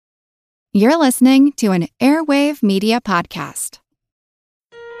You're listening to an Airwave Media Podcast.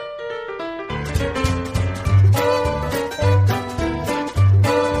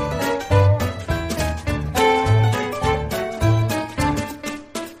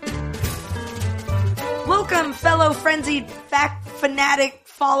 Welcome, fellow frenzied fact fanatic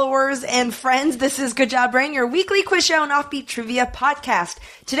followers and friends. This is Good Job Brain, your weekly quiz show and offbeat trivia podcast.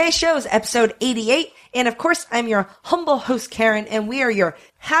 Today's show is episode 88, and of course, I'm your humble host, Karen, and we are your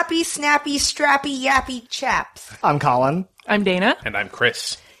happy, snappy, strappy, yappy chaps. I'm Colin. I'm Dana. And I'm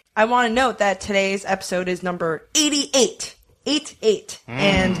Chris. I want to note that today's episode is number 88. 88.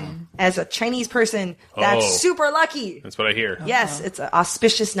 And as a Chinese person, that's super lucky. That's what I hear. Yes, it's an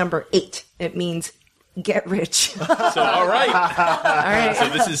auspicious number 8. It means get rich. So, all right. All right. So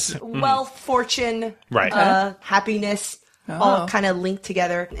this is... Wealth, fortune, Right. happiness, all kind of linked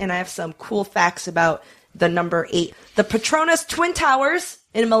together. And I have some cool facts about the number 8. The Petronas Twin Towers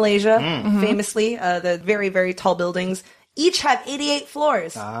in Malaysia, famously, the very, very tall buildings, each have 88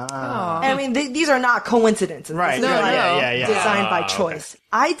 floors. I mean, these are not coincidences. Right. This is Yeah. designed by choice.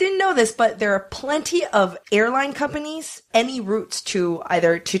 I didn't know this, but there are plenty of airline companies, any routes to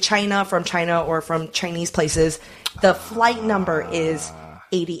either to China, or from Chinese places. The flight number is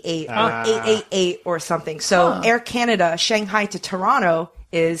 88 or 888 or something. So Air Canada, Shanghai to Toronto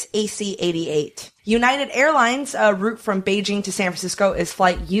is AC 88. United Airlines route from Beijing to San Francisco is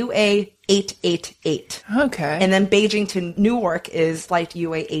flight UA 888. Okay. And then Beijing to Newark is flight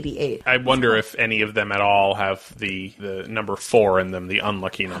UA 88. I wonder if any of them at all have the number 4 in them, the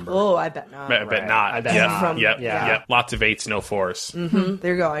unlucky number. Oh, I bet not. I bet not. I bet Yep. not. Yep. Lots of 8s, no 4s.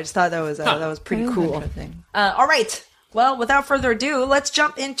 There you go. I just thought that was pretty cool. Interesting. All right. Well, without further ado, let's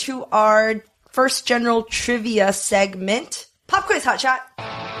jump into our first general trivia segment. Pop quiz hot shot.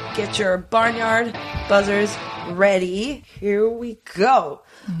 Get your barnyard buzzers ready. Here we go.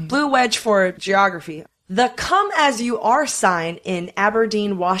 Blue wedge for geography. The Come As You Are sign in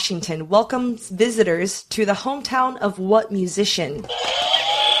Aberdeen, Washington welcomes visitors to the hometown of what musician?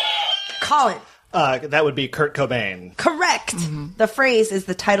 Colin. That would be Kurt Cobain. Correct. The phrase is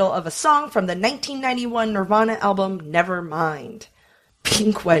the title of a song from the 1991 Nirvana album Nevermind.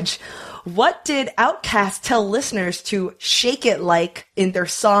 Pink wedge. What did Outkast tell listeners to shake it like in their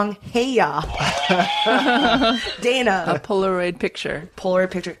song Hey Ya? Dana. A Polaroid picture.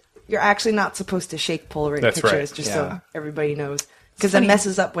 Polaroid picture. You're actually not supposed to shake Polaroid That's pictures, right. just so everybody knows. Because it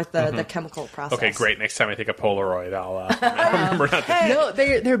messes up with the chemical process. Okay, great. Next time I take a Polaroid, I'll remember not to... No,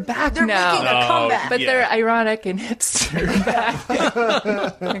 they're back They're now. making a comeback. But they're ironic and hipster back.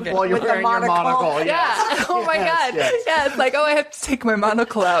 Okay. Well, you're With the wearing your monocle. monocle. Yeah. Oh my God. yes. Yeah, it's like, I have to take my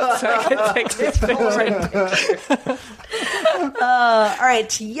monocle out so I can take this picture. All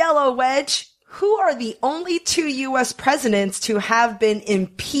right, yellow wedge. Who are the only 2 U.S. presidents to have been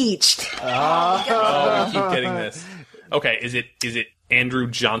impeached? Oh, we keep getting this. Okay, is it Andrew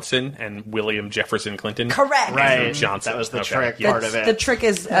Johnson and William Jefferson Clinton? Correct. Andrew Right. Johnson. That was the Okay. trick Yeah. part of it. The trick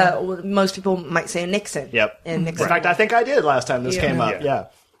is, most people might say Nixon. Yep. And Nixon. In fact, I think I did last time this came up. Yeah.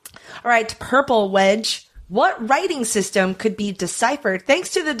 All right, purple wedge. What writing system could be deciphered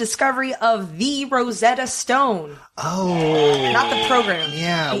thanks to the discovery of the Rosetta Stone? Oh. Not the program.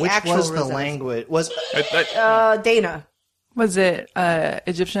 Yeah. the Which actual was the Rosetta language? Was Dana. Was it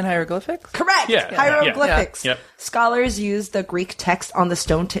Egyptian hieroglyphics? Correct. Yeah. Hieroglyphics. Yeah. Yep. Scholars use the Greek text on the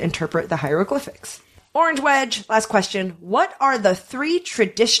stone to interpret the hieroglyphics. Orange wedge. Last question. What are the 3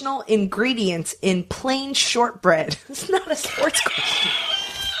 traditional ingredients in plain shortbread? It's not a sports question.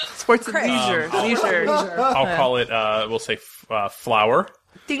 Sports and leisure. I'll call it, we'll say flour,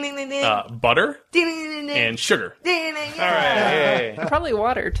 Ding, ding, ding, ding. butter, Ding, ding, ding, ding. and sugar. Ding, ding, All yeah. right. Probably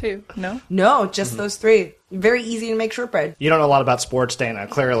water, too. No? No, just those 3. Very easy to make shortbread. you don't know a lot about sports, Dana?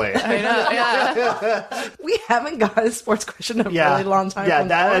 Clearly. I know, yeah. We haven't got a sports question in a Yeah. really long time. Yeah. from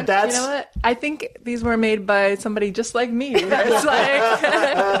Colin. That's. You know what? I think these were made by somebody just like me. It's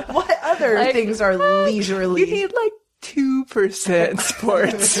like, What other Like, things are leisurely? you need like 2%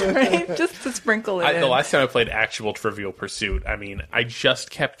 sports, right? Just to sprinkle it in. The last time I played actual Trivial Pursuit, I mean, I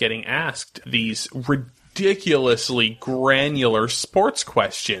just kept getting asked these ridiculously granular sports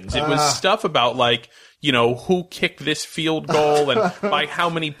questions. It was stuff about, like, you know, who kicked this field goal and by how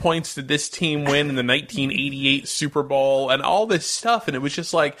many points did this team win in the 1988 Super Bowl and all this stuff. And it was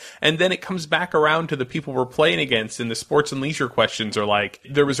just like, and then it comes back around to the people we're playing against, and the sports and leisure questions are like,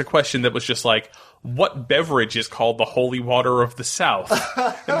 there was a question that was just like, what beverage is called the holy water of the South?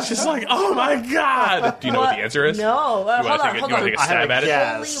 And it's just like, oh my God. Do you know what the answer is? No. You want Hold to on. take a stab at it?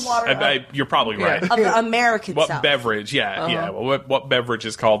 guess. Holy water You're probably right. of the American What South. beverage? Yeah, yeah. Well, what beverage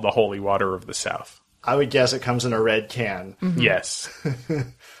is called the holy water of the South? I would guess it comes in a red can. Yes.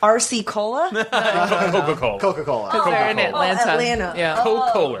 RC Cola? Coca-Cola. Coca-Cola. They're in Atlanta. Atlanta. Yeah.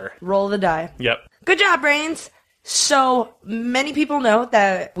 Coca-Cola. Roll the die. Yep. Good job, Brains. So many people know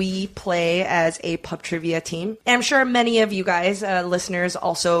that we play as a pub trivia team. And I'm sure many of you guys, listeners,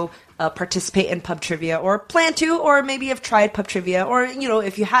 also participate in pub trivia or plan to, or maybe have tried pub trivia, or,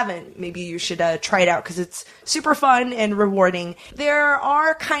 if you haven't, maybe you should try it out because it's super fun and rewarding. There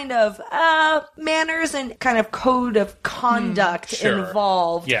are kind of manners and kind of code of conduct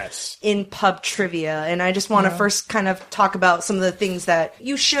involved Yes. in pub trivia. And I just want to first kind of talk about some of the things that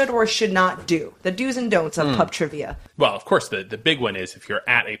you should or should not do, the do's and don'ts of pub trivia. Well, of course, the big one is if you're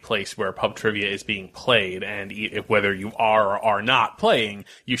at a place where pub trivia is being played, and whether you are or are not playing,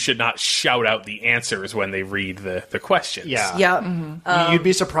 you should not shout out the answers when they read the questions. Yeah. Yeah. You'd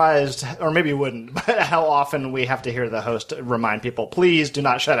be surprised, or maybe you wouldn't, but how often we have to hear the host remind people, please do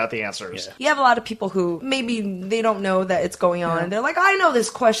not shout out the answers. You have a lot of people who maybe they don't know that it's going on. They're like, I know this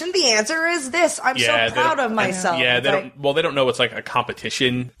question. The answer is this. I'm so proud of myself. Yeah, It's they don't know it's like a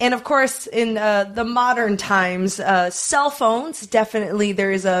competition. And of course, in the modern times, cell phones, definitely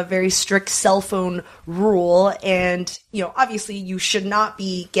there is a very strict cell phone rule. And, obviously you should not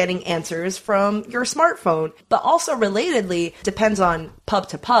be getting answers from your smartphone. But also relatedly, depends on pub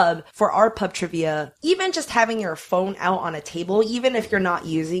to pub. For our pub trivia, even just having your phone out on a table, even if you're not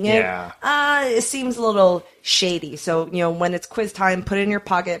using it, it seems a little shady. So, when it's quiz time, put it in your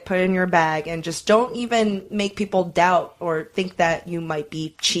pocket, put it in your bag, and just don't even make people doubt or think that you might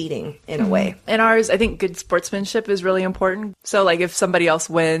be cheating in a way. In ours, I think good sportsmanship is really important. So, like, if somebody else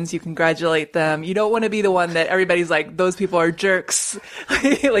wins, you congratulate them. You don't want to be the one that everybody's like, those people are jerks.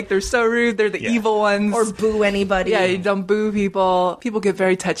 Like, they're so rude. They're the evil ones. Or boo anybody. Yeah, you don't boo people. People get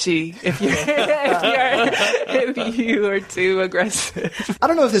very touchy if you're if you are too aggressive. I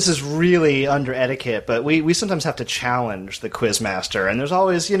don't know if this is really under etiquette, but we sometimes have to challenge the quizmaster, and there's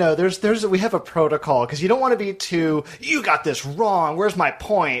always, we have a protocol, because you don't want to be too, you got this wrong, where's my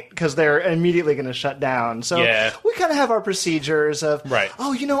point, because they're immediately going to shut down. So we kind of have our procedures of,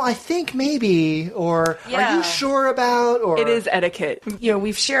 I think maybe, or are you sure about, or... It is etiquette.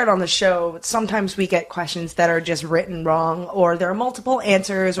 We've shared on the show, sometimes we get questions that are just written wrong, or there are multiple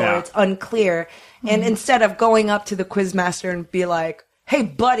answers, or it's unclear. And instead of going up to the quizmaster and be like, hey,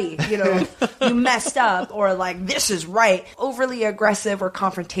 buddy, you messed up, or like, this is right. Overly aggressive or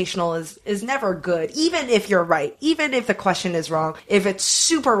confrontational is never good, even if you're right, even if the question is wrong. If it's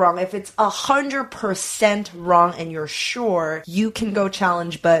super wrong, if it's 100% wrong and you're sure, you can go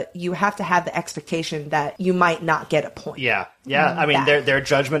challenge, but you have to have the expectation that you might not get a point. Yeah. I mean, their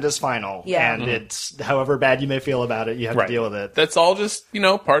judgment is final, and it's however bad you may feel about it, you have to deal with it. That's all just,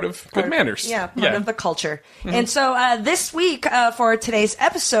 part of good manners. Yeah, part of the culture. And so this week, for today's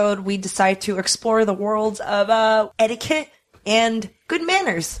episode, we decide to explore the worlds of etiquette and good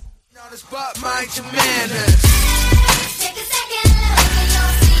manners. Take a second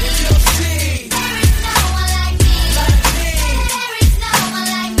look at your feet. There is no one like me. There is no one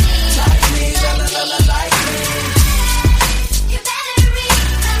like me. Like me. You better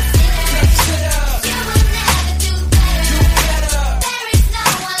reconsider. You will never do better. There is no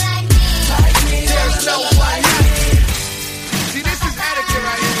one like me. There's no one like me. See, this is etiquette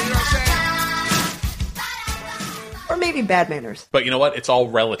right here, you know what I'm saying? Or maybe bad manners. But you know what? It's all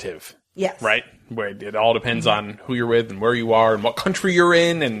relative. Yes. Right? Where it all depends on who you're with and where you are and what country you're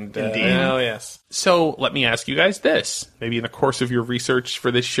in. And yes. So let me ask you guys this. Maybe in the course of your research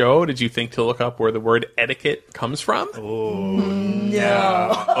for this show, did you think to look up where the word etiquette comes from?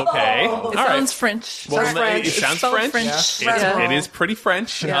 No. Okay. It sounds French. Well, French. it sounds So French. French. It is pretty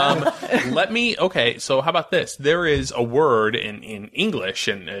French. Yeah. So how about this? There is a word in English,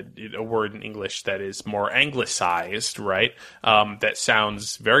 and a word in English that is more anglicized, right? That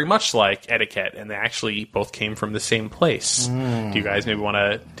sounds very much like etiquette, and they actually both came from the same place. Do you guys maybe want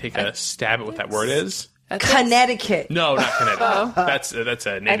to take a stab at what that word is? Connecticut. No, not Connecticut. That's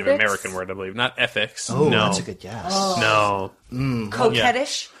a Native Ethics? American word, I believe. Not ethics. Oh, no. that's a good guess. No.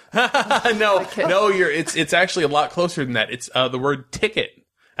 Coquettish. No, it's actually a lot closer than that. It's the word ticket,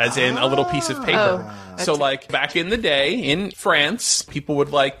 as in a little piece of paper. So, like, back in the day in France, people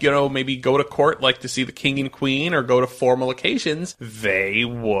would, maybe go to court, to see the king and queen or go to formal occasions. They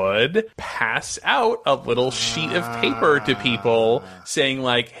would pass out a little sheet of paper to people saying,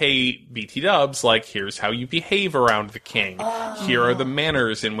 hey, BT dubs, here's how you behave around the king. Here are the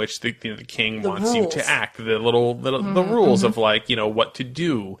manners in which the king wants you to act. The the rules of, what to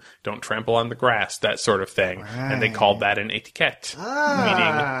do. Don't trample on the grass, that sort of thing. And they called that an etiquette, meaning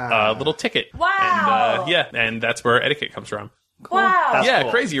a little ticket. Wow. And that's where etiquette comes from. Wow. That's Yeah,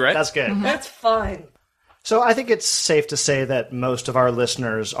 cool. crazy, right? That's good. That's fun. So I think it's safe to say that most of our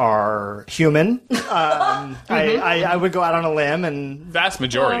listeners are human. I would go out on a limb and... Vast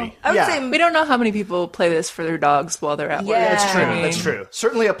majority. I would Yeah. say We don't know how many people play this for their dogs while they're at work. Yeah. That's true. I mean, That's true.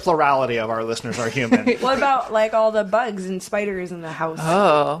 Certainly a plurality of our listeners are human. what about like all the bugs and spiders in the house?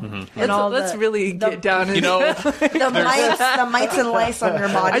 Oh, And all let's the- really get down into You know, the mites and lice on your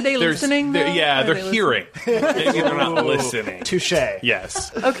body. Are they listening? though? yeah, Are they're they listening? hearing. Maybe they're not listening. Touche.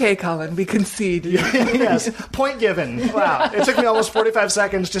 Yes. Okay, Colin, we concede. Yes. Point given. Wow. It took me almost 45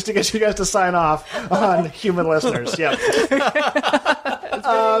 seconds just to get you guys to sign off on human listeners. Yep.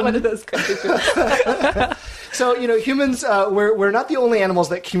 One of those conditions. So, humans, we're not the only animals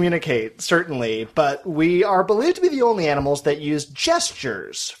that communicate, certainly, but we are believed to be the only animals that use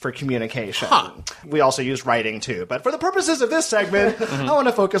gestures for communication. We also use writing, too. But for the purposes of this segment, I want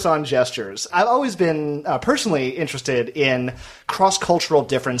to focus on gestures. I've always been personally interested in cross-cultural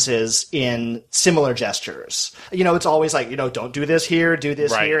differences in similar gestures. It's always like, don't do this here, do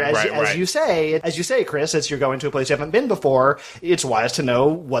this Right, here. As right. you say, Chris, as you're going to a place you haven't been before, it's wise to know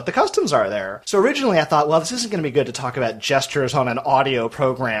what the customs are there. So originally I thought, well, this isn't going to be good to talk about gestures on an audio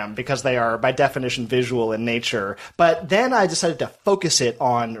program because they are, by definition, visual in nature. But then I decided to focus it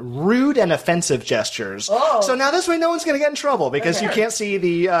on rude and offensive gestures. Oh. So now this way no one's going to get in trouble because you can't see the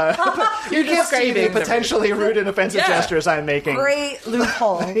you can't see the describing the potentially rude and offensive gestures I'm making. Great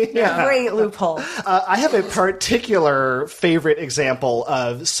loophole. Yeah. Great loophole. I have a particular favorite example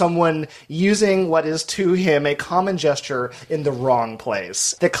of someone using what is to him a common gesture in the wrong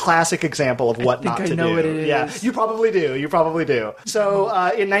place. The classic example of what not I to know do. what it Yeah, is. you probably do. You probably do. So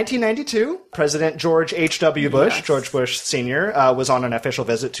in 1992, President George H.W. Bush, Yes. George Bush Sr., was on an official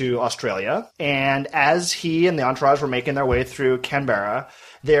visit to Australia. And as he and the entourage were making their way through Canberra,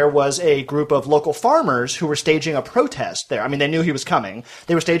 there was a group of local farmers who were staging a protest there. I mean, they knew he was coming.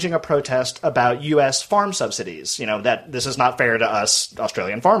 They were staging a protest about U.S. farm subsidies, that this is not fair to us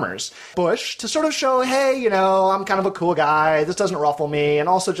Australian farmers. Bush, to sort of show, hey, I'm kind of a cool guy, this doesn't ruffle me, and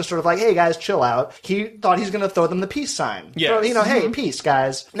also just sort of like, hey, guys, chill out. He thought he's going to throw them the peace sign. Yes. So, hey, peace,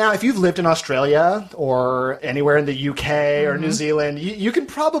 guys. Now, if you've lived in Australia or anywhere in the UK or New Zealand, you can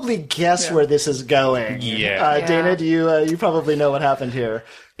probably guess where this is going. Yeah. Dana, do you probably know what happened here?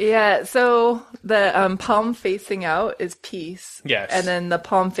 Yeah, so the palm facing out is peace. Yes. And then the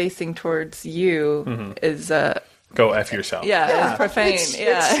palm facing towards you is Go F yourself. it's profane.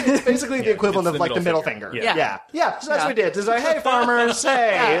 It's basically the equivalent it's of the like the middle middle finger. finger. Yeah. So that's what we did. It's like, hey, farmers,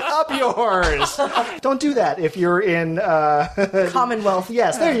 hey, up yours. Don't do that if you're in Commonwealth.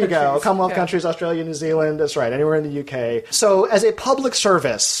 Yes, there you go. Commonwealth countries, Australia, New Zealand. That's right. Anywhere in the UK. So, as a public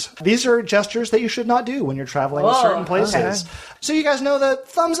service, these are gestures that you should not do when you're traveling to certain places. So, you guys know the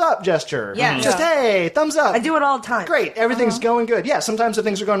thumbs up gesture. Yeah. Just hey, thumbs up. I do it all the time. Great. Everything's going good. Yeah. Sometimes if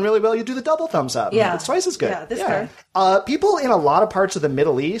things are going really well, you do the double thumbs up. Yeah. It's twice as good. Yeah, that's fair. People in a lot of parts of the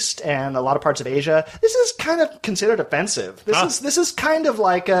Middle East and a lot of parts of Asia, this is kind of considered offensive. This is kind of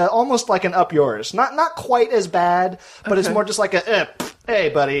like almost like an up yours. Not quite as bad, but it's more just like a hey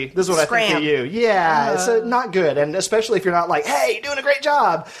buddy, this is what I think of you. Yeah, it's not good, and especially if you're not like, hey, you're doing a great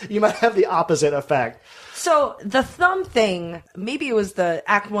job, you might have the opposite effect. So the thumb thing, maybe it was the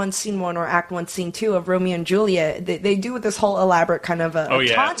Act 1, Scene 1 or Act 1, Scene 2 of Romeo and Juliet. They do this whole elaborate kind of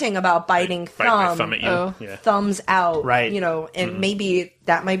taunting about biting Bite my thumb. thumb at you. Oh. Yeah. Thumbs out. Right. And maybe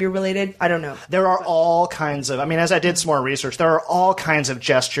that might be related. I don't know. There are all kinds of, as I did some more research, there are all kinds of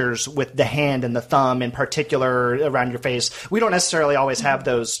gestures with the hand and the thumb in particular around your face. We don't necessarily always have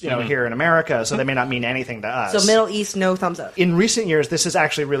those, here in America, so they may not mean anything to us. So Middle East, no thumbs up. In recent years, this has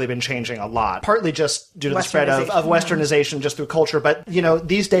actually really been changing a lot, partly just due to the spread of westernization just through culture. But,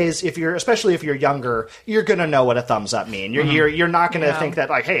 these days, especially if you're younger, you're going to know what a thumbs up mean. You're not going to think that,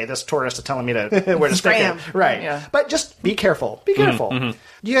 like, hey, this tourist is telling me to where to stick Scram. it. Right. Yeah. But just be careful. Be careful.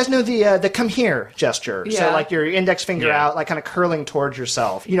 Do you guys know the come here gesture? So, Yeah. like, your index finger Yeah. out, like, kind of curling towards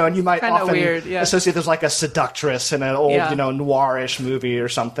yourself. And you might Kinda often weird, yeah. associate this like a seductress in an old, Yeah. noirish movie or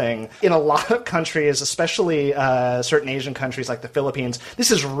something. In a lot of countries, especially certain Asian countries like the Philippines,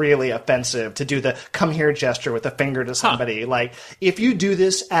 this is really offensive to do the come here gesture with a finger to somebody. Like, if you do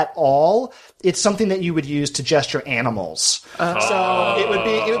this at all, it's something that you would use to gesture animals. So it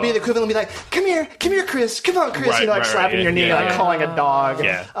would be the equivalent of be like, come here, Chris, come on, Chris, Right, like right, slapping right, your knee, yeah, like yeah. calling a dog.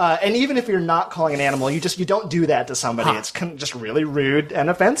 Yeah. And even if you're not calling an animal, you don't do that to somebody. It's just really rude and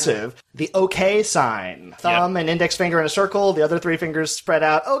offensive. The okay sign. Thumb and index finger in a circle, the other three fingers spread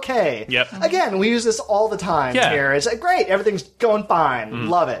out. Okay. Yep. Again, we use this all the time Yeah. here. It's like, great, everything's going fine.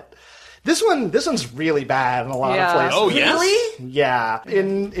 Love it. This one's really bad in a lot of Yeah. places. Oh, yes? Really? Yeah.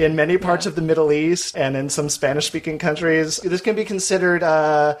 In many parts of the Middle East and in some Spanish-speaking countries, this can be considered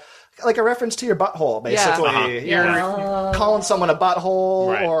like a reference to your butthole, basically. Uh-huh. You're calling someone a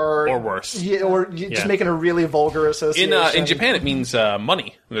butthole, Right. or worse. yeah, or you just Yeah. making a really vulgar association. In Japan, it means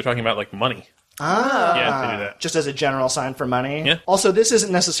money. They're talking about like money. Yeah, they do that. Just as a general sign for money. Yeah. Also, this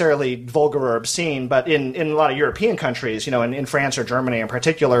isn't necessarily vulgar or obscene, but in a lot of European countries, in France or Germany in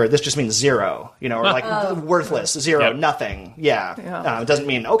particular, this just means zero, or like worthless, zero, Yep. nothing. Yeah. It doesn't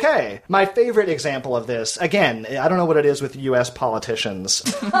mean okay. My favorite example of this, again, I don't know what it is with U.S. politicians.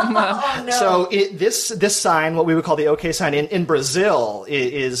 So this sign, what we would call the OK sign in Brazil,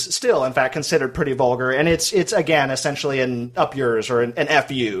 is still, in fact, considered pretty vulgar, and it's again essentially an up yours or an F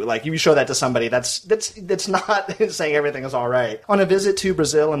you. Like you show that to somebody, that's not saying everything is all right. On a visit to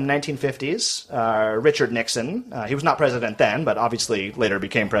Brazil in the 1950s, Richard Nixon, he was not president then, but obviously later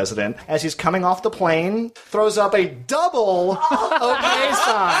became president, as he's coming off the plane, throws up a double OK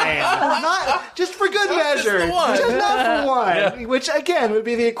sign. Not just for good measure. Just not for one. Which, again, would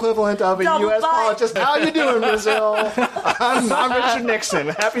be the equivalent of a Double U.S. butt. politician. How you doing, Brazil? I'm Richard Nixon.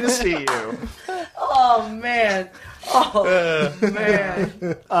 Happy to see you. Oh, man. Oh,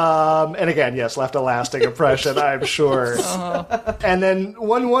 man. And again, yes, left a lasting impression, I'm sure. And then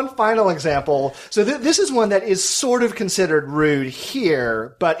one final example. So this is one that is sort of considered rude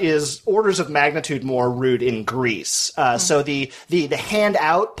here, but is orders of magnitude more rude in Greece. So the hand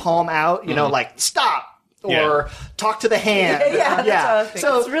out, palm out, like stop. Or Yeah. talk to the hand. Yeah, that's what I was thinking.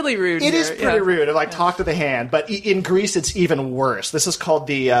 So It's really rude It is here, pretty yeah. rude. Like talk to the hand. But in Greece, it's even worse. This is called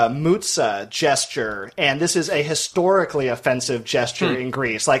the moutsa gesture, and this is a historically offensive gesture in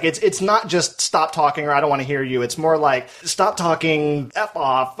Greece. Like it's not just stop talking or I don't want to hear you. It's more like stop talking, F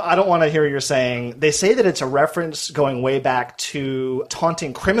off. I don't want to hear what you're saying. They say that it's a reference going way back to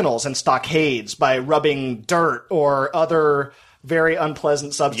taunting criminals in stockades by rubbing dirt or other very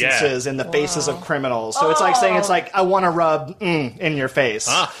unpleasant substances in the faces of criminals. So it's like saying, I want to rub in your face.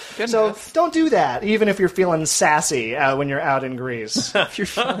 So don't do that, even if you're feeling sassy when you're out in Greece. If you're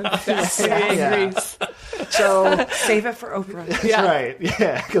feeling sassy Yeah. in Greece. So Save it for Oprah. that's right,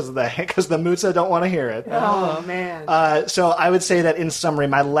 yeah, because the Mutsa don't want to hear it. Oh, man. So I would say that in summary,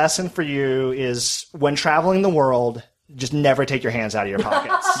 my lesson for you is when traveling the world, just never take your hands out of your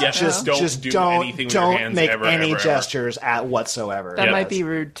pockets. Yeah, just don't do anything with your don't hands make ever, any ever, ever. gestures at whatsoever. That Yeah. might be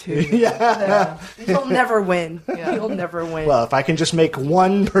rude too. You'll never win. You'll never win. Well, if I can just make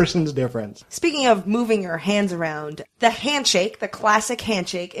one person's difference. Speaking of moving your hands around, the handshake, the classic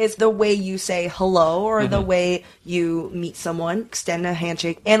handshake, is the way you say hello or the way you meet someone, extend a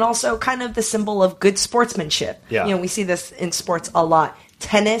handshake, and also kind of the symbol of good sportsmanship. Yeah. We see this in sports a lot.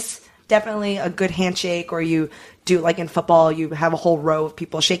 Tennis, definitely a good handshake, or you do like in football, you have a whole row of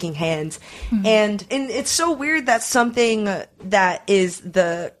people shaking hands. And it's so weird that something that is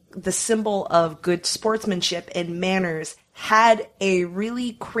the symbol of good sportsmanship and manners had a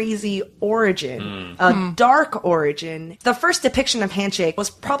really crazy origin, a dark origin. The first depiction of handshake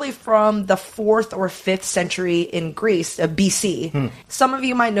was probably from the 4th or 5th century in Greece, BC. Some of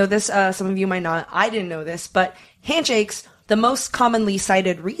you might know this, some of you might not. I didn't know this, but handshakes, the most commonly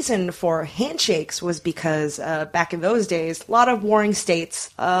cited reason for handshakes was because back in those days, a lot of warring states,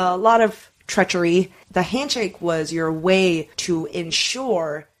 a lot of treachery. The handshake was your way to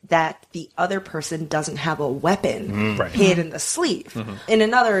ensure that the other person doesn't have a weapon Right. hid in the sleeve. In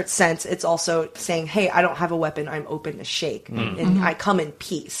another sense, it's also saying, hey, I don't have a weapon, I'm open to shake, and I come in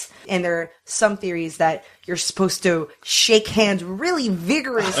peace. And there are some theories that you're supposed to shake hands really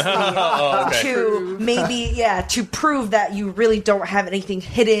vigorously to maybe, to prove that you really don't have anything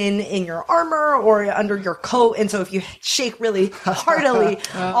hidden in your armor or under your coat. And so if you shake really heartily,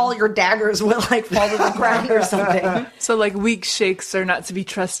 all your daggers will like fall to the ground or something. So like weak shakes are not to be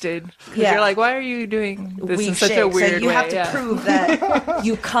trusted. 'Cause Yeah. You're like, why are you doing this Weak in such shake. a weird so you way? have to Yeah. prove that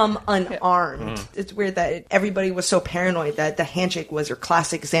you come unarmed. It's weird that everybody was so paranoid that the handshake was your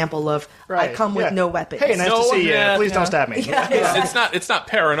classic example of I come with no weapons. Hey, nice No, to see you. yeah. Please don't stab me. It's not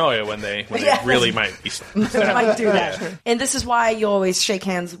paranoia when they Yeah. really might be. might do that. And this is why you always shake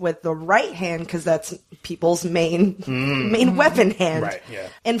hands with the right hand, because that's people's main weapon hand. Right, yeah.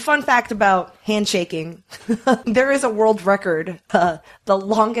 And fun fact about handshaking, there is a world record, the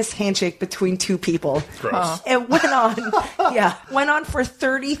longest handshake between two people. Gross. It went on for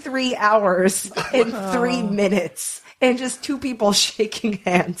 33 hours and 3 minutes. And just two people shaking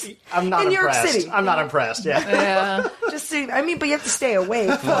hands. I'm not in New York impressed. City. I'm not impressed. Yeah. Yeah. But you have to stay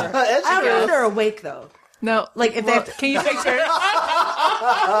awake for. I don't know if they're awake though. No. Like, if they have to- Can you picture?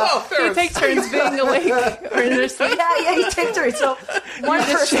 You take turns being awake or in their sleep. Yeah, you take turns. So one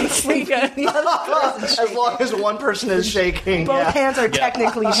person shaking. sleeping, the other person As long as one person is shaking. both Yeah. hands are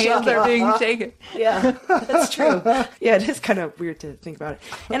technically Hands shaking. are being shaken. Yeah, that's true. Yeah, it is kind of weird to think about it.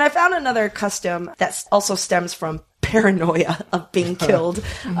 And I found another custom that also stems from paranoia of being killed.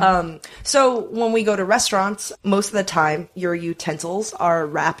 So when we go to restaurants, most of the time your utensils are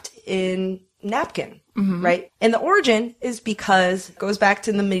wrapped in napkin. Right? And the origin is because it goes back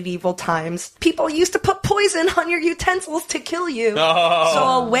to the medieval times. People used to put poison on your utensils to kill you. So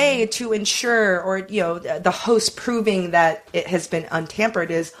a way to ensure, or, the host proving that it has been untampered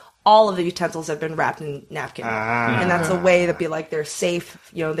is all of the utensils have been wrapped in napkin. And that's a way to be like, they're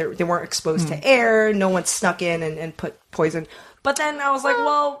safe. They weren't exposed to air. No one snuck in and put poison. But then I was like,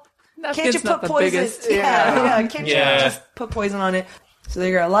 well, can't you Napkin's not put the poison? biggest. Yeah, can't you Yeah. just put poison on it? So there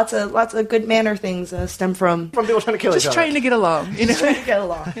you go. Lots of good manner things stem from From people trying to kill each Just other. trying to get along. You know? trying to get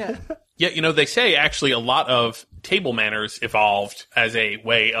along. Yeah, they say actually a lot of table manners evolved as a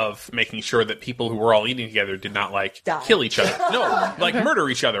way of making sure that people who were all eating together did not Die. kill each other. No, murder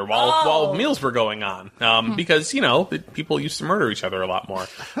each other while meals were going on. Because people used to murder each other a lot more.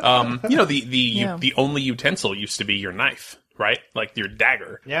 The only utensil used to be your knife. Right? Like your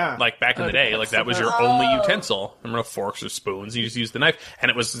dagger. Yeah. Like back in the day, like that was your only utensil. There were no forks or spoons. You just used the knife. And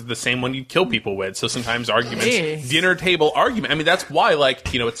it was the same one you'd kill people with. So sometimes arguments, Jeez. dinner table argument. I mean, that's why,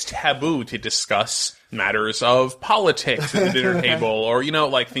 it's taboo to discuss matters of politics at the dinner table or,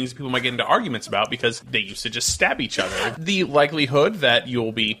 things people might get into arguments about because they used to just stab each other. The likelihood that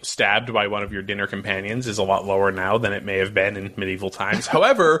you'll be stabbed by one of your dinner companions is a lot lower now than it may have been in medieval times.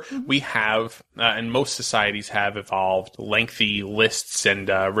 However, we have, and most societies have evolved lengthy lists and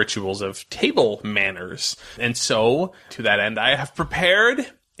rituals of table manners. And so, to that end, I have prepared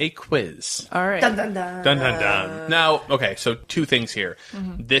a quiz. All right. Dun, dun, dun. Dun, dun, dun. Now, okay, so two things here.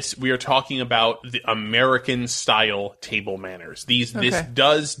 We are talking about the American style table manners. This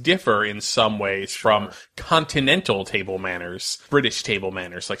does differ in some ways from continental table manners, British table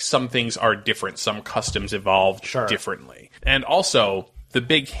manners. Like some things are different, some customs evolved differently. And also, the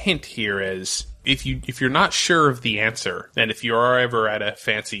big hint here is if you're not sure of the answer, and if you're ever at a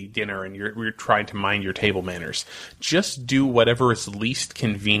fancy dinner and you're trying to mind your table manners, just do whatever is least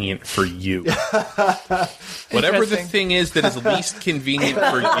convenient for you. Whatever the thing is that is least convenient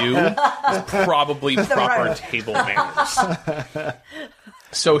for you is probably proper table manners.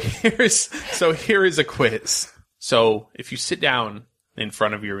 So here is a quiz. So if you sit down in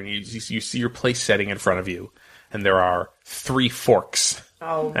front of you and you see your place setting in front of you, and there are 3 forks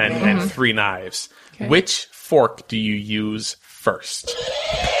and 3 knives. Okay. Which fork do you use first?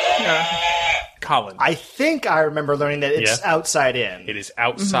 Colin. I think I remember learning that it's outside in. It is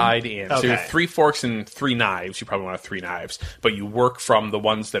outside in. So you have Okay. 3 forks and 3 knives. You probably want to have 3 knives. But you work from the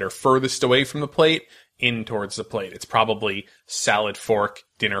ones that are furthest away from the plate in towards the plate. It's probably salad fork,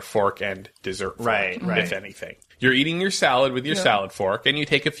 dinner fork, and dessert fork, Right. if anything. You're eating your salad with your salad fork, and you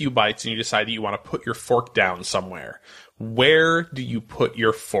take a few bites, and you decide that you want to put your fork down somewhere. Where do you put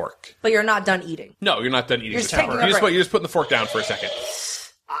your fork? But you're not done eating. No, you're not done eating. You're just the taking fork. a You're break. just putting the fork down for a second.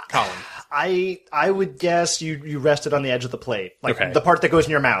 Colin. I would guess you rest it on the edge of the plate. Like Okay. the part that goes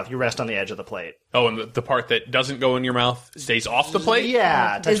in your mouth, you rest on the edge of the plate. Oh, and the part that doesn't go in your mouth stays off the plate?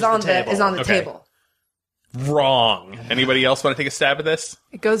 Yeah, touches Is on the table. is on the Okay. table. Wrong. Anybody else want to take a stab at this?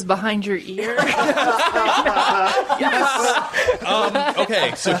 It goes behind your ear.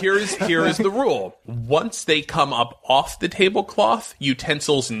 Okay, so here is the rule. Once they come up off the tablecloth,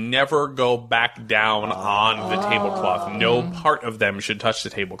 utensils never go back down on the tablecloth. No part of them should touch the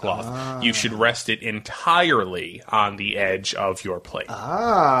tablecloth. You should rest it entirely on the edge of your plate.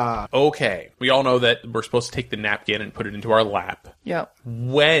 Okay, we all know that we're supposed to take the napkin and put it into our lap. Yep.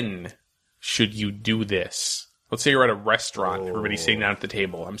 When should you do this? Let's say you're at a restaurant. Everybody's sitting down at the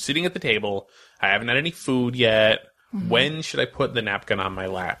table. I'm sitting at the table. I haven't had any food yet. When should I put the napkin on my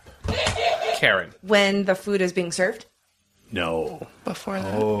lap? Karen. When the food is being served. No. Before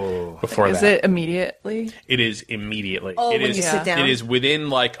that. Before Is that. it immediately? It is immediately. Oh, It when is, you sit down. It is within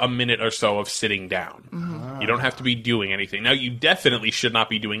like a minute or so of sitting down. You don't have to be doing anything. Now, you definitely should not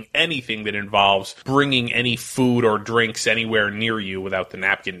be doing anything that involves bringing any food or drinks anywhere near you without the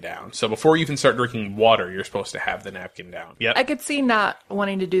napkin down. So before you even start drinking water, you're supposed to have the napkin down. Yep. I could see not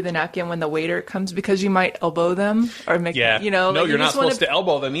wanting to do the napkin when the waiter comes because you might elbow them or make, Yeah. no, No, like, you're not just wanna- supposed to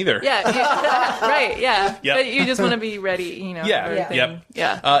elbow them either. Yeah, right, yeah. Yep. But you just want to be ready, Yeah, everything. yep.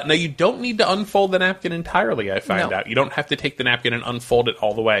 Yeah. Now, you don't need to unfold the napkin entirely, I find No. out. You don't have to take the napkin and unfold it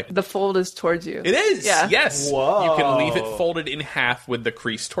all the way. The fold is towards you. It is. Yeah. Yes. Whoa. You can leave it folded in half with the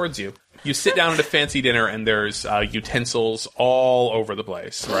crease towards you. You sit down at a fancy dinner and there's utensils all over the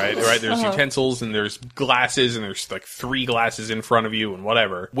place, right? There's utensils and there's glasses and there's like 3 glasses in front of you and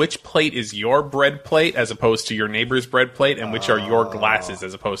whatever. Which plate is your bread plate as opposed to your neighbor's bread plate, and which are your glasses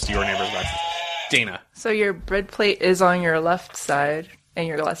as opposed to your neighbor's glasses? Dana. So your bread plate is on your left side, and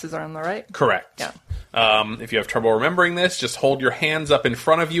your glasses are on the right? Correct. Yeah. If you have trouble remembering this, just hold your hands up in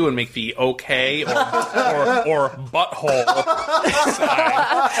front of you and make the okay or butthole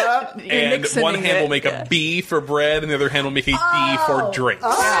sign. And one hand will make a B for bread, and the other hand will make a D for drink.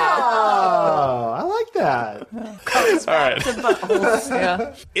 Oh, I like that. All right.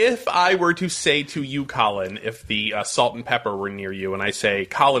 Yeah. If I were to say to you, Colin, if the salt and pepper were near you, and I say,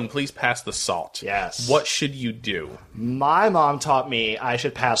 Colin, please pass the salt. Yes. What should you do? My mom taught me I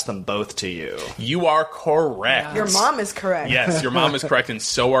should pass them both to you. You are correct. Your mom is correct. Yes, your mom is correct, and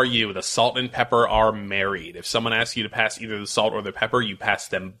so are you. The salt and pepper are married. If someone asks you to pass either the salt or the pepper, you pass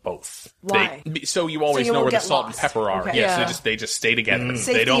them both. Why? So you always you know won't where the get salt lost. and pepper are. Okay. Yes, Yeah. they just stay together.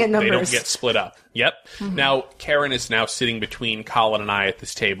 Safety They in don't numbers. get split up. Yep. Now Karen is now sitting between Colin and I at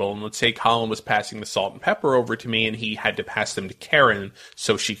this table, and let's say Colin was passing the salt and pepper over to me, and he had to pass them to Karen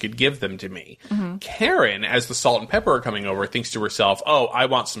so she could give them to me. Karen, as the salt and pepper are coming over, thinks to herself, "Oh, I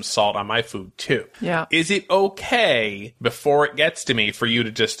want some salt on my food too." Yeah. Is it okay before it gets to me for you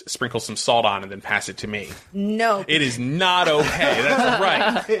to just sprinkle some salt on and then pass it to me? No. It is not okay. That's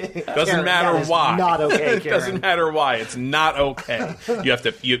right. Doesn't Karen, matter that is why. not okay, It doesn't Karen. matter why. It's not okay.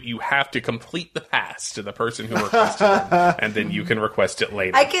 You have to complete the pass to the person who requested it, and then you can request it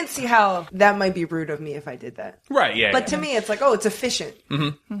later. I can see how that might be rude of me if I did that. Right? Yeah. But to me, it's like, oh, it's efficient.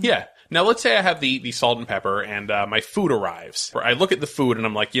 Yeah. Now, let's say I have the salt and pepper, and my food arrives. I look at the food, and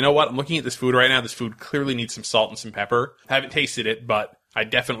I'm like, you know what? I'm looking at this food right now. This food clearly needs some salt and some pepper. I haven't tasted it, but I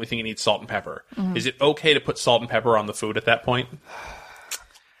definitely think it needs salt and pepper. Is it okay to put salt and pepper on the food at that point?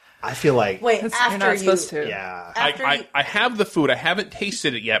 I feel like, Wait, You're after not you. supposed to. yeah. After you. I have the food. I haven't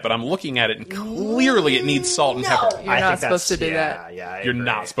tasted it yet, but I'm looking at it, and clearly it needs salt and pepper. You're I not think supposed to that's- do that. Yeah, I You're agree.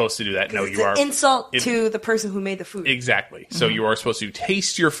 not supposed to do that. No, It's you an are. insult it- to the person who made the food. Exactly. So you are supposed to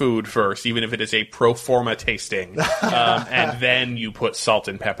taste your food first, even if it is a pro forma tasting, and then you put salt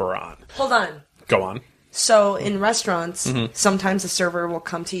and pepper on. Hold on. Go on. So in restaurants, Mm-hmm. sometimes a server will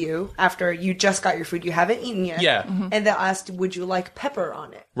come to you after you just got your food, you haven't eaten yet. Yeah. And they'll ask, would you like pepper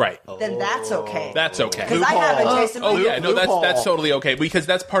on it? Right. Then that's okay. That's okay. Because I haven't tasted Oh food. yeah, no, Loophole. that's totally okay because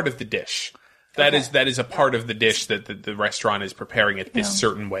that's part of the dish. That is a part of the dish that the restaurant is preparing it this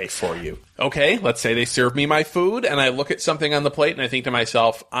certain way for you. Okay, let's say they serve me my food and I look at something on the plate and I think to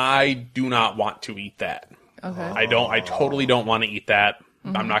myself, I do not want to eat that. Okay. I totally don't want to eat that.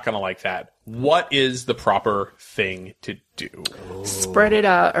 I'm not going to like that. What is the proper thing to do? Spread it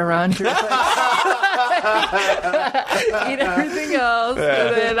out around your plate. Eat everything else,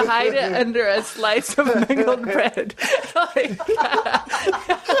 and then hide it under a slice of mangled bread. Like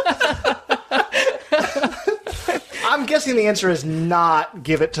I'm guessing the answer is not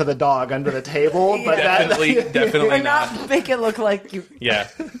give it to the dog under the table, but Definitely Or not. not make it look like you. Yeah.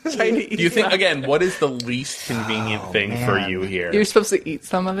 trying to eat Do you think some. again? What is the least convenient thing for man. you here? You're supposed to eat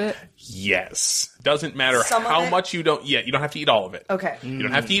some of it? Yes. Doesn't matter Some of how it? much you don't. Yeah, you don't have to eat all of it. Okay. You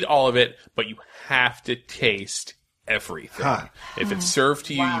don't have to eat all of it, but you have to taste everything. If it's served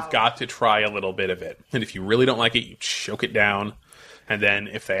to you, Wow. you've got to try a little bit of it. And if you really don't like it, you choke it down. And then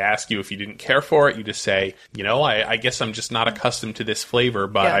if they ask you if you didn't care for it, you just say, you know, I guess I'm just not accustomed to this flavor,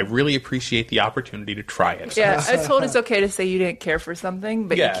 but Yeah. I really appreciate the opportunity to try it. Yeah, I was told it's okay to say you didn't care for something,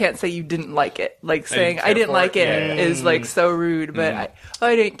 but Yeah. you can't say you didn't like it. Like saying care I didn't for like it. it Yeah. is like so rude, but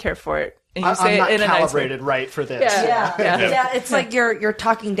I didn't care for it. And you say I'm not it in a nice way. calibrated right for this. Yeah. Yeah. It's like you're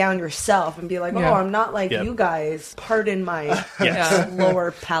talking down yourself and be like, oh, Yeah. I'm not like Yeah. you guys. Pardon my Yes.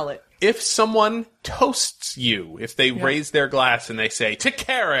 lower palate. If someone toasts you, if they raise their glass and they say, to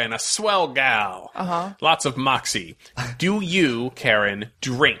Karen, a swell gal, lots of moxie, do you, Karen,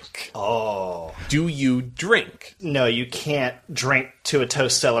 drink? Oh. Do you drink? No, you can't drink to a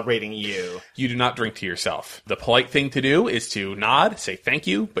toast celebrating you. You do not drink to yourself. The polite thing to do is to nod, say thank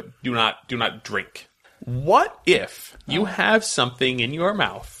you, but do not drink. What if you have something in your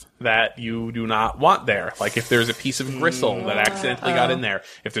mouth that you do not want there? Like if there's a piece of gristle that accidentally got in there,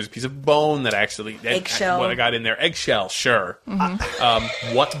 if there's a piece of bone that actually Eggshell. what got in there, eggshell, sure.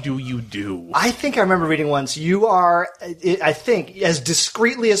 What do you do? I think I remember reading once, you are, I think, as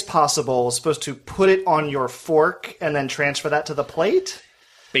discreetly as possible, supposed to put it on your fork and then transfer that to the plate?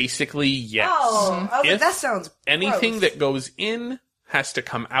 Basically, yes. Oh, I was like, If that sounds anything gross. that goes in has to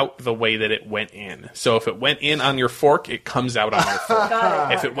come out the way that it went in. So if it went in on your fork, it comes out on your fork.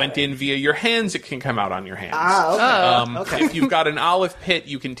 If it went in via your hands, it can come out on your hands. Okay. If you've got an olive pit,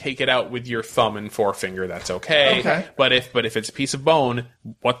 you can take it out with your thumb and forefinger. That's okay. But if it's a piece of bone,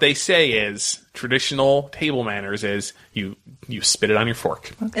 what they say is traditional table manners is you spit it on your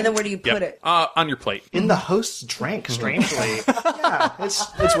fork. And then where do you put it? On your plate. In the host's drink, strangely. Yeah,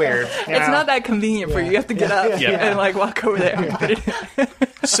 it's weird. Yeah. It's not that convenient for you. You have to get up Yeah. and like walk over there and put it in.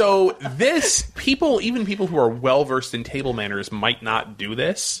 So even people who are well versed in table manners might not do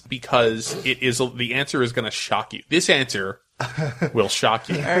this because the answer is going to shock you. This answer will shock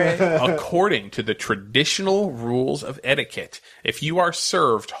you. According to the traditional rules of etiquette, if you are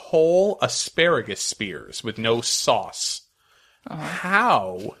served whole asparagus spears with no sauce,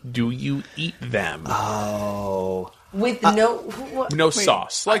 how do you eat them? With No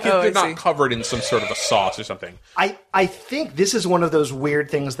sauce. Like if I they're see. not covered in some sort of a sauce or something. I think this is one of those weird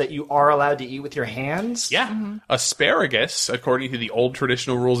things that you are allowed to eat with your hands. Yeah. Asparagus, according to the old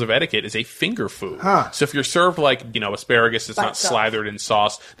traditional rules of etiquette, is a finger food. So if you're served like, asparagus that's not itself. slathered in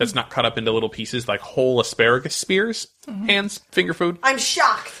sauce, that's not cut up into little pieces like whole asparagus spears, hands, finger food. I'm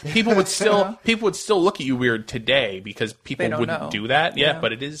shocked. People would still look at you weird today because people don't wouldn't know. do that. Yeah,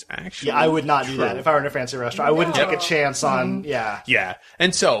 but it is actually Yeah, I would not do true. that if I were in a fancy restaurant. I wouldn't take a chance on. Yeah. Yeah.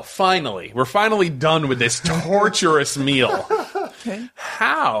 And so we're finally done with this torturous meal.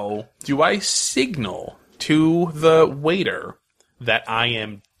 How do I signal to the waiter that I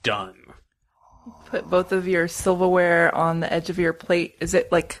am done? Put both of your silverware on the edge of your plate. Is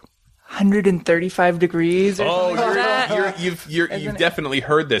it like 135 degrees or something like that? You've definitely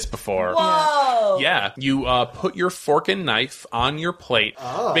heard this before. Whoa. Yeah, you put your fork and knife on your plate,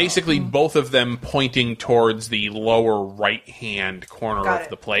 basically both of them pointing towards the lower right-hand corner Got of it.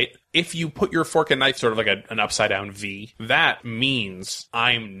 the plate. If you put your fork and knife sort of like an upside-down V, that means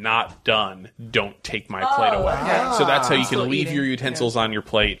I'm not done. Don't take my plate away. So that's how you can Still leave eating. your utensils on your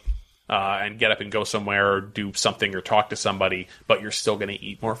plate and get up and go somewhere or do something or talk to somebody, but you're still going to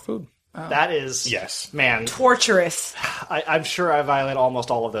eat more food. That is. Yes. Man, Torturous. I'm sure I violate almost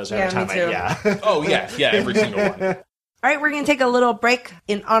all of those every Yeah, me time too. Yeah. Oh, yeah, every single one. All right, we're going to take a little break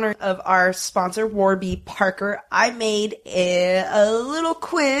in honor of our sponsor, Warby Parker. I made a little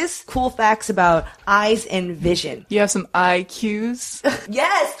quiz, cool facts about eyes and vision. You have some IQs.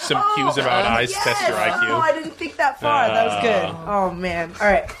 Yes! Some cues about eyes, test your IQ. Oh, I didn't think that far. That was good. Oh, man. All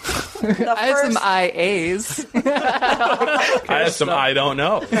right. The I have some first- IAs. I have some I don't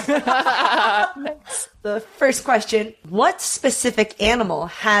know. The first question, what specific animal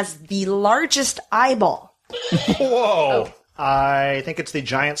has the largest eyeball? Whoa. I think it's the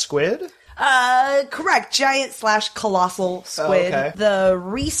giant squid. Correct. Giant/colossal squid. okay. The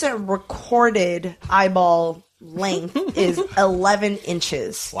recent recorded eyeball length is 11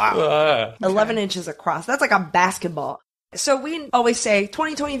 inches. Wow. 11 inches across. That's like a basketball. So we always say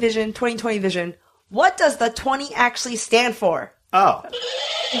 20/20 vision, 20/20 vision. What does the 20 actually stand for? Oh.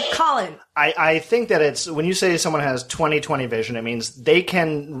 Colin. I think that it's when you say someone has 20/20 vision, it means they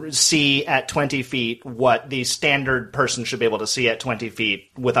can see at 20 feet what the standard person should be able to see at 20 feet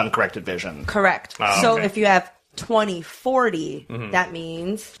with uncorrected vision. Correct. So if you have 20/40, that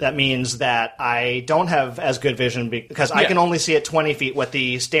means That means that I don't have as good vision because I Yeah. can only see at 20 feet what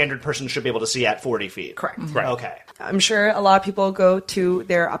the standard person should be able to see at 40 feet. correct. Right. Okay. I'm sure a lot of people go to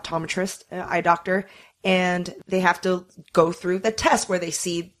their optometrist, eye doctor, and they have to go through the test where they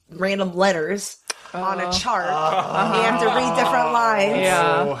see random letters on a chart. And you have to read different lines.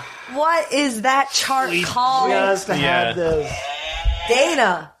 Yeah. What is that chart called? Just to have this.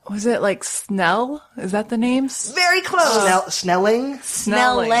 Dana. Was it like Snell? Is that the name? Very close. Snelling?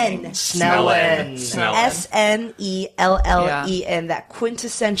 Snellen. Snellen. Snellen. That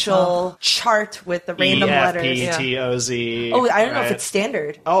quintessential chart with the random letters. EFPTOZ. Oh, I don't know if right? it's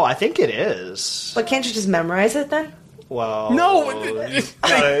standard. Oh, I think it is. But can't you just memorize it then? Well, No,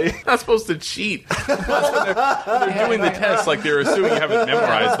 gotta- not supposed to cheat. That's when they're doing the test, like they're assuming you haven't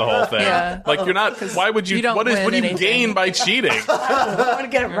memorized the whole thing. Yeah. Like you're not. Why would you? you don't what do win you anything. gain by cheating? I want to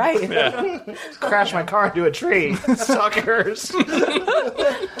get it right. crash my car into a tree. Suckers.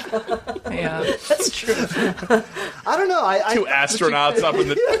 Yeah. That's true. I don't know. I Two astronauts up in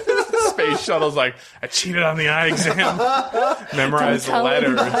the space shuttle's like, I cheated on the eye exam. Memorized the Tell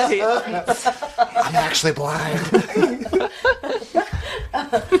letters. anybody. I'm actually blind.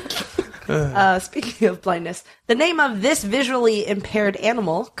 Speaking of blindness, the name of this visually impaired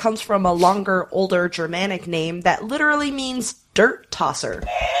animal comes from a longer, older Germanic name that literally means dirt tosser.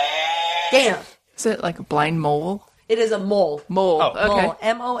 Damn. Is it like a blind mole? It is a mole. Mole. Okay. Mole,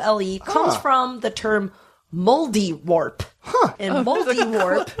 M-O-L-E, comes from the term moldy warp, And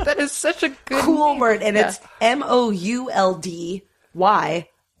multi-warp, That is such a good cool name. word, and Yeah. it's MOULDY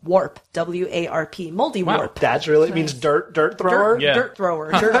warp, WARP, multi-warp. That's really, it means dirt thrower? Dirt, Yeah. dirt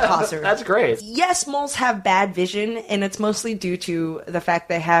thrower, dirt tosser. That's great. Yes, moles have bad vision, and it's mostly due to the fact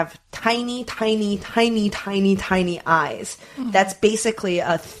they have tiny, tiny, tiny, tiny, tiny eyes. That's basically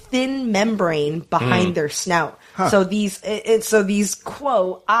a thin membrane behind their snout. So these,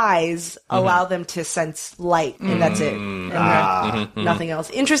 quote, eyes allow them to sense light, and that's it. And nothing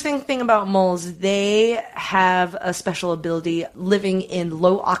else. Interesting thing about moles, they have a special ability living in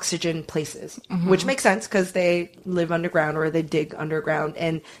low oxygen places, which makes sense because they live underground or they dig underground,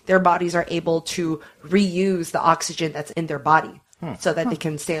 and their bodies are able to reuse the oxygen that's in their body so that they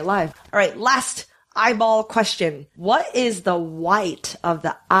can stay alive. All right, last eyeball question. What is the white of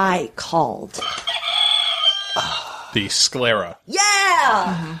the eye called? The sclera.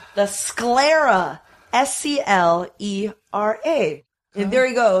 Yeah! The sclera. SCLERA. And there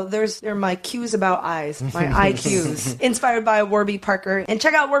you go. There are my cues about eyes, my eye cues. Inspired by Warby Parker. And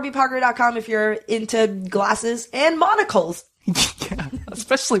check out warbyparker.com if you're into glasses and monocles.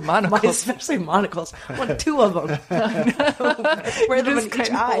 Especially monocles. Especially monocles. I want 2 of them. Wear them in each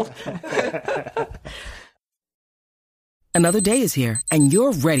eye. Another day is here, and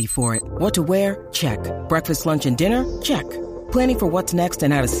you're ready for it. What to wear? Check. Breakfast, lunch, and dinner? Check. Planning for what's next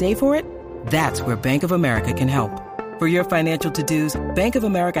and how to save for it? That's where Bank of America can help. For your financial to-dos, Bank of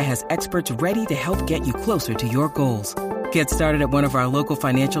America has experts ready to help get you closer to your goals. Get started at one of our local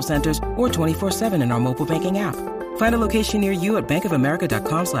financial centers or 24/7 in our mobile banking app. Find a location near you at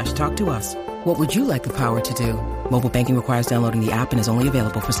bankofamerica.com/talktous. What would you like the power to do? Mobile banking requires downloading the app and is only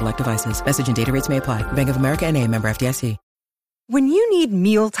available for select devices. Message and data rates may apply. Bank of America NA, member FDIC. When you need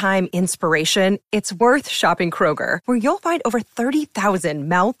mealtime inspiration, it's worth shopping Kroger, where you'll find over 30,000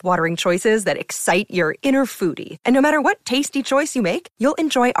 mouth-watering choices that excite your inner foodie. And no matter what tasty choice you make, you'll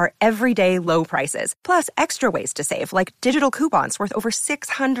enjoy our everyday low prices, plus extra ways to save, like digital coupons worth over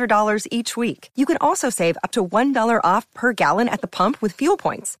 $600 each week. You can also save up to $1 off per gallon at the pump with fuel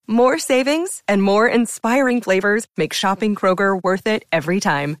points. More savings and more inspiring flavors make shopping Kroger worth it every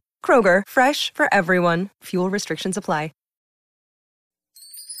time. Kroger, fresh for everyone. Fuel restrictions apply.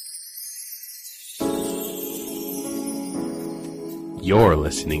 You're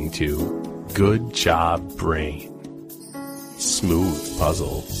listening to Good Job Brain. Smooth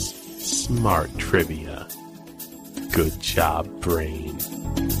puzzles, smart trivia. Good Job Brain.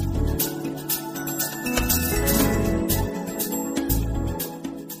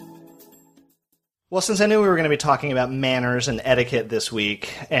 Well, since I knew we were going to be talking about manners and etiquette this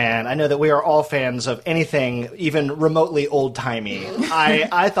week, and I know that we are all fans of anything even remotely old-timey,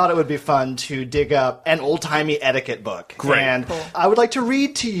 I thought it would be fun to dig up an old-timey etiquette book. Great. And I would like to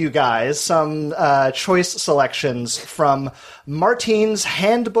read to you guys some choice selections from Martine's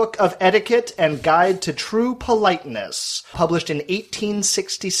Handbook of Etiquette and Guide to True Politeness, published in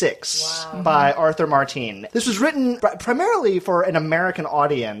 1866 by Arthur Martine. This was written primarily for an American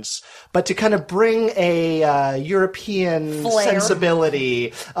audience, but to kind of bring a European Flair.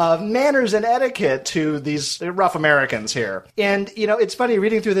 sensibility of manners and etiquette to these rough Americans here. And, you know, it's funny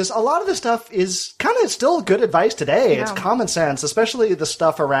reading through this, a lot of the stuff is kind of still good advice today. It's common sense, especially the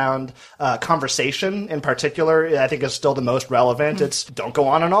stuff around conversation in particular, I think is still the most relevant. It's don't go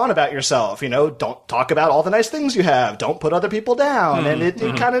on and on about yourself, you know, don't talk about all the nice things you have, don't put other people down, and it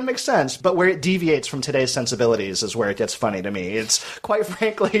kind of makes sense. But where it deviates from today's sensibilities is where it gets funny to me. It's quite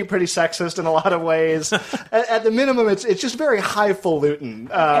frankly pretty sexist in a lot of ways. At the minimum, it's just very highfalutin.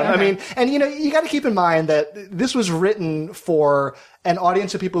 I mean, and you know, you got to keep in mind that this was written for an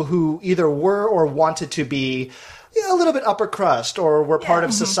audience of people who either were or wanted to be a little bit upper crust or were part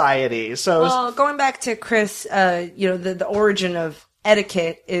of society. So, Well, going back to Chris, you know, the origin of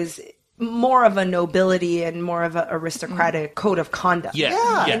etiquette is more of a nobility and more of an aristocratic code of conduct.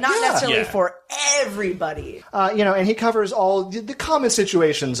 And not necessarily for everybody. you know, and he covers all the common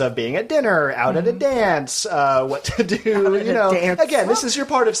situations of being at dinner, out at a dance, what to do, you know. Again, this is your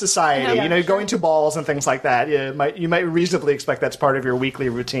part of society, you know, going to balls and things like that. You might reasonably expect that's part of your weekly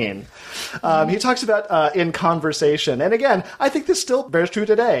routine. He talks about in conversation, and again, I think this still bears true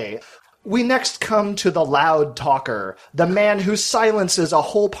today. We next come to the loud talker, the man who silences a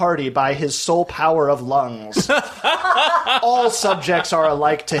whole party by his sole power of lungs. All subjects are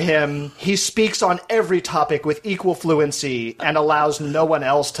alike to him. He speaks on every topic with equal fluency and allows no one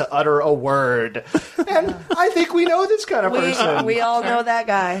else to utter a word. And I think we know this kind of person. We all know that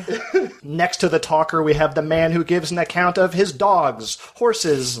guy. Next to the talker, we have the man who gives an account of his dogs,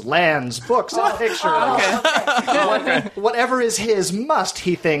 horses, lands, books, and pictures. Whatever is his must,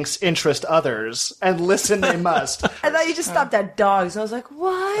 he thinks, interest interest others, and listen they must. I thought you just stopped at dogs. I was like,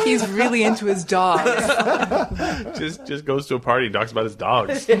 what? He's really into his dog. Just goes to a party and talks about his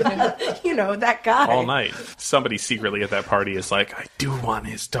dogs You know, that guy. all night. Somebody secretly at that party is like, I do want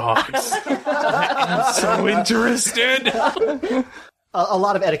his dogs. I'm so interested. A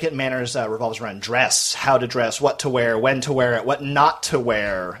lot of etiquette and manners revolves around dress, how to dress, what to wear, when to wear it, what not to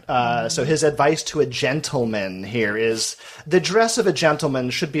wear. So his advice to a gentleman here is, the dress of a gentleman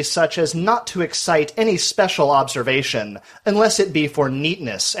should be such as not to excite any special observation, unless it be for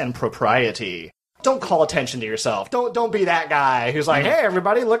neatness and propriety. Don't call attention to yourself. Don't be that guy who's like, hey,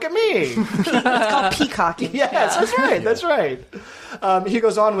 everybody, look at me. It's called peacocking. Yes, that's right. That's right. He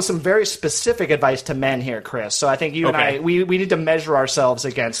goes on with some very specific advice to men here, Chris. So I think you and I, we need to measure ourselves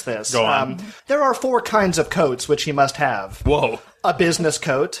against this. Go on. There are 4 kinds of coats which he must have. Whoa. A business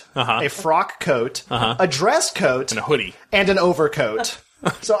coat, a frock coat, a dress coat, And a hoodie. and an overcoat.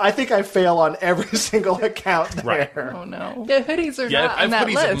 So I think I fail on every single account there. Right. Oh no. The hoodies are Yeah, not I on have that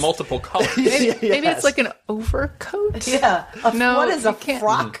hoodies list. of multiple colors. Maybe Yes. it's like an overcoat. Yeah. No, what is a you can't-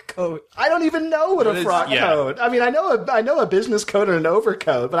 frock coat? I don't even know what a is- frock yeah. coat. I mean, I know a business coat and an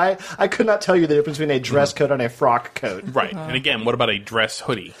overcoat, but I could not tell you the difference between a dress coat and a frock coat. Right. And again, what about a dress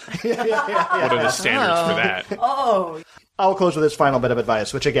hoodie? What are the standards for that? Oh, I'll close with this final bit of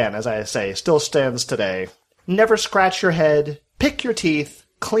advice, which again, as I say, still stands today. Never scratch your head, pick your teeth,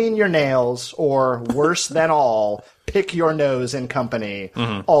 clean your nails, or worse than all, pick your nose in company.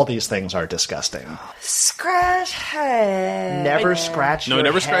 All these things are disgusting. scratch head. Never scratch your No, head.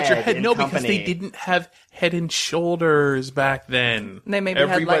 never scratch your head. in No, because company. they didn't have Head and Shoulders back then. They maybe had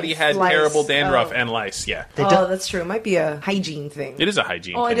Everybody lice. had Lice. terrible dandruff Oh. and lice. Yeah, Oh, that's true. It might be a hygiene thing. it is a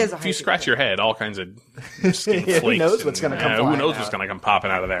hygiene. Oh, it thing. is a If you hygiene scratch thing. your head, all kinds of skin Who flakes. knows what's gonna come Who flying knows out. what's going to come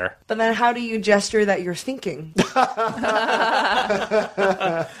popping out of there? But then how do you gesture that you're thinking?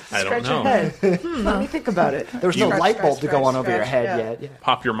 I don't Scratch your know. head. Let me think about it. There's no Scratch, light bulb scratch, to go on scratch, over your scratch, head yeah. yet. Yeah.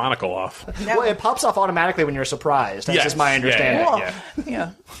 Pop your monocle off. Well, it pops off automatically when you're surprised. That's Yes. just my understanding. Yeah, yeah,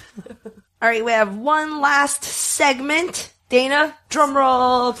 yeah. Yeah. All right, we have one last segment. Dana, drum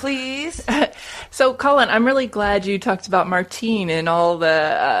roll, please. So, Colin, I'm really glad you talked about Martine and all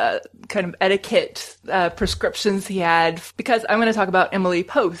the kind of etiquette prescriptions he had, because I'm going to talk about Emily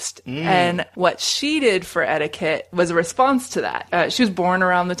Post. And what she did for etiquette was a response to that. She was born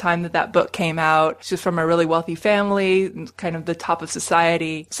around the time that book came out. She was from a really wealthy family, kind of the top of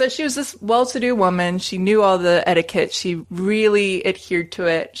society. So she was this well-to-do woman. She knew all the etiquette. She really adhered to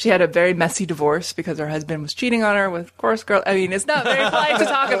it. She had a very messy divorce because her husband was cheating on her with, of course, girl. I mean, it's not very polite to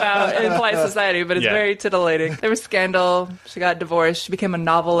talk about in polite society, but it's Yeah. very titillating. There was scandal. She got divorced. She became a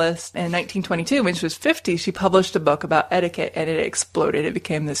novelist. In 1922, when she was 50, she published a book about etiquette, and it exploded. It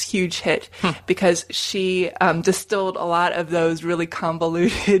became this huge hit because she distilled a lot of those really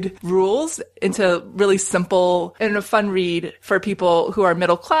convoluted rules into really simple and a fun read for people who are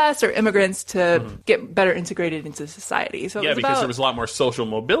middle class or immigrants to get better integrated into society. So it Yeah, was because about, there was a lot more social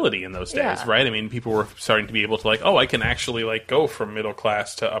mobility in those days, Yeah. right? I mean, people were starting to be able to like, oh, I can actually like go from middle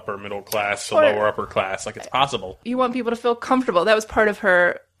class to upper middle class to Or- lower upper class. Like it's possible. you want people to feel comfortable. That was part of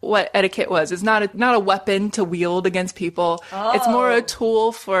her. What etiquette was. It's not a weapon to wield against people. It's more a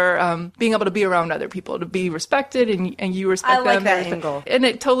tool for being able to be around other people, to be respected, and you respect I like them. that angle. And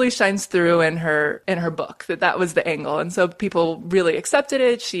it totally shines through in her book that was the angle, and so people really accepted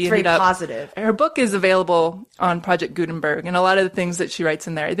it. She Very ended up positive. Her book is available on Project Gutenberg, and a lot of the things that she writes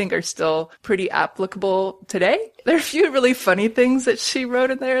in there, I think, are still pretty applicable today. There are a few really funny things that she wrote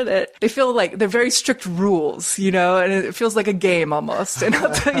in there that they feel like they're very strict rules, you know, and it feels like a game almost. And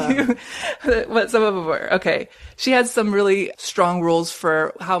I'll tell you what some of them were. Okay. She had some really strong rules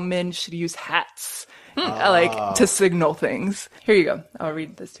for how men should use hats, like to signal things. Here you go. I'll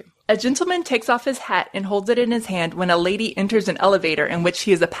read this too. A gentleman takes off his hat and holds it in his hand when a lady enters an elevator in which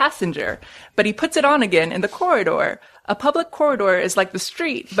he is a passenger, but he puts it on again in the corridor. A public corridor is like the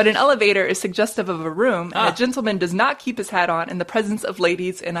street, but an elevator is suggestive of a room, and a gentleman does not keep his hat on in the presence of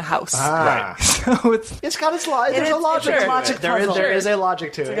ladies in a house. Ah. So It's got its logic. There's is- a logic it's a to logic it. There is puzzle. a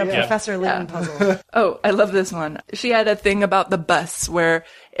logic to it. Like a yeah. Professor Layton puzzle. Oh, I love this one. She had a thing about the bus where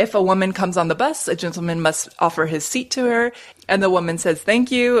if a woman comes on the bus, a gentleman must offer his seat to her, and the woman says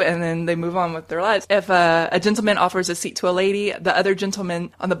thank you, and then they move on with their lives. If a gentleman offers a seat to a lady, the other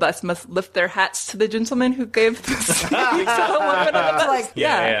gentleman on the bus must lift their hats to the gentleman who gave the seat to the woman on the bus. Like,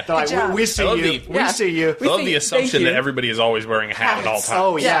 Yeah. They're like, job. we see I love you. the- We Yeah. see you. I love see- the thank assumption you. that everybody is always wearing a hat at all Hats. times.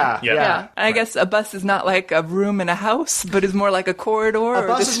 Oh, yeah. Yeah. Yeah, and I guess a bus is not like a room in a house, but is more like a corridor. A or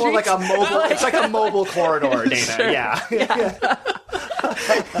bus the is more like a street. mobile. It's like a mobile corridor, Dana. Sure. Yeah.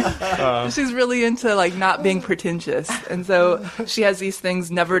 She's really into like not being pretentious. And so she has these things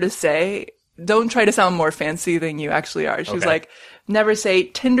never to say. Don't try to sound more fancy than you actually are. She's Okay. like, never say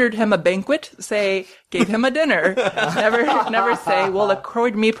tendered him a banquet. Say gave him a dinner. never say will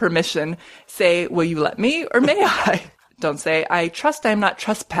accord me permission. Say will you let me or may I? Don't say, I trust I'm not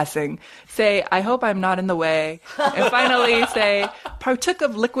trespassing. Say, I hope I'm not in the way. And finally, say, partook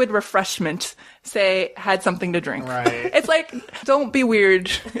of liquid refreshment. Say, had something to drink. Right. It's like, don't be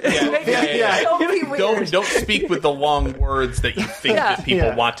weird. Yeah. Don't be weird. Don't speak with the long words that you think Yeah. that people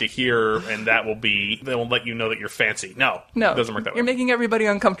Yeah. want to hear, and that will let you know that you're fancy. No, No, it doesn't work that way. You're making everybody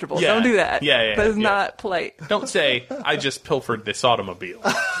uncomfortable. Yeah. Don't do that. Yeah, But it's yeah. not polite. Don't say I just pilfered this automobile.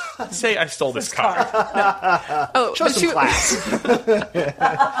 Say I stole this car. Oh, Show but some class.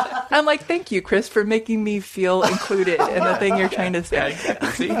 I'm like, thank you, Chris, for making me feel included in the thing you're trying to say.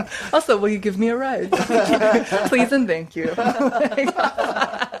 See? Also, will you give me a ride? Please and thank you.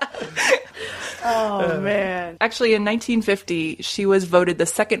 Oh, man. Actually, in 1950, she was voted the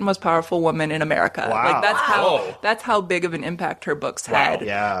second most powerful woman in America. Wow. Like Wow. that's how big of an impact her books had.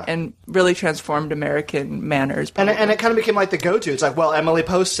 Yeah. And really transformed American manners. And probably. it kind of became like the go-to. It's like, well, Emily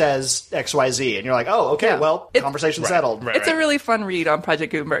Post says XYZ, and you're like, oh, okay, Yeah. well, conversation settled. Right. It's a really fun read on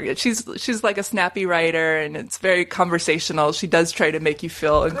Project Gutenberg. She's like a snappy writer, and it's very conversational. She does try to make you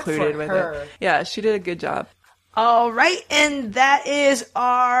feel included with her. it. Yeah, she did a good job. All right, and that is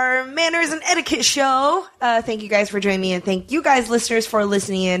our manners and etiquette show. Thank you guys for joining me, and thank you guys, listeners, for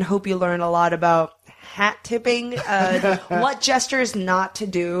listening in. Hope you learned a lot about hat tipping, what gestures not to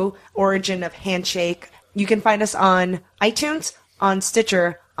do, origin of handshake. You can find us on iTunes, on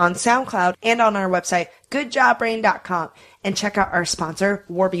Stitcher, on SoundCloud, and on our website, goodjobbrain.com. And check out our sponsor,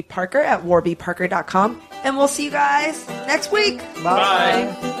 Warby Parker, at warbyparker.com. And we'll see you guys next week.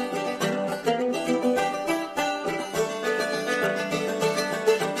 Bye.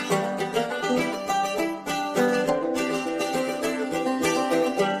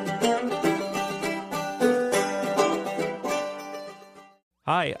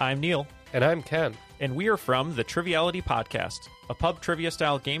 Hi, I'm Neil, And I'm Ken. and we are from the Triviality Podcast, a pub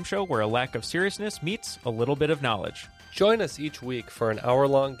trivia-style game show where a lack of seriousness meets a little bit of knowledge. Join us each week for an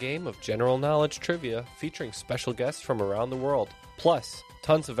hour-long game of general knowledge trivia featuring special guests from around the world, plus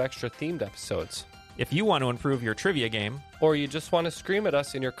tons of extra themed episodes. If you want to improve your trivia game, Or you just want to scream at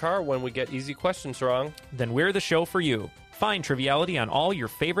us in your car when we get easy questions wrong, then we're the show for you. Find Triviality on all your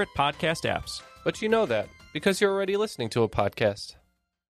favorite podcast apps. but you know that because you're already listening to a podcast.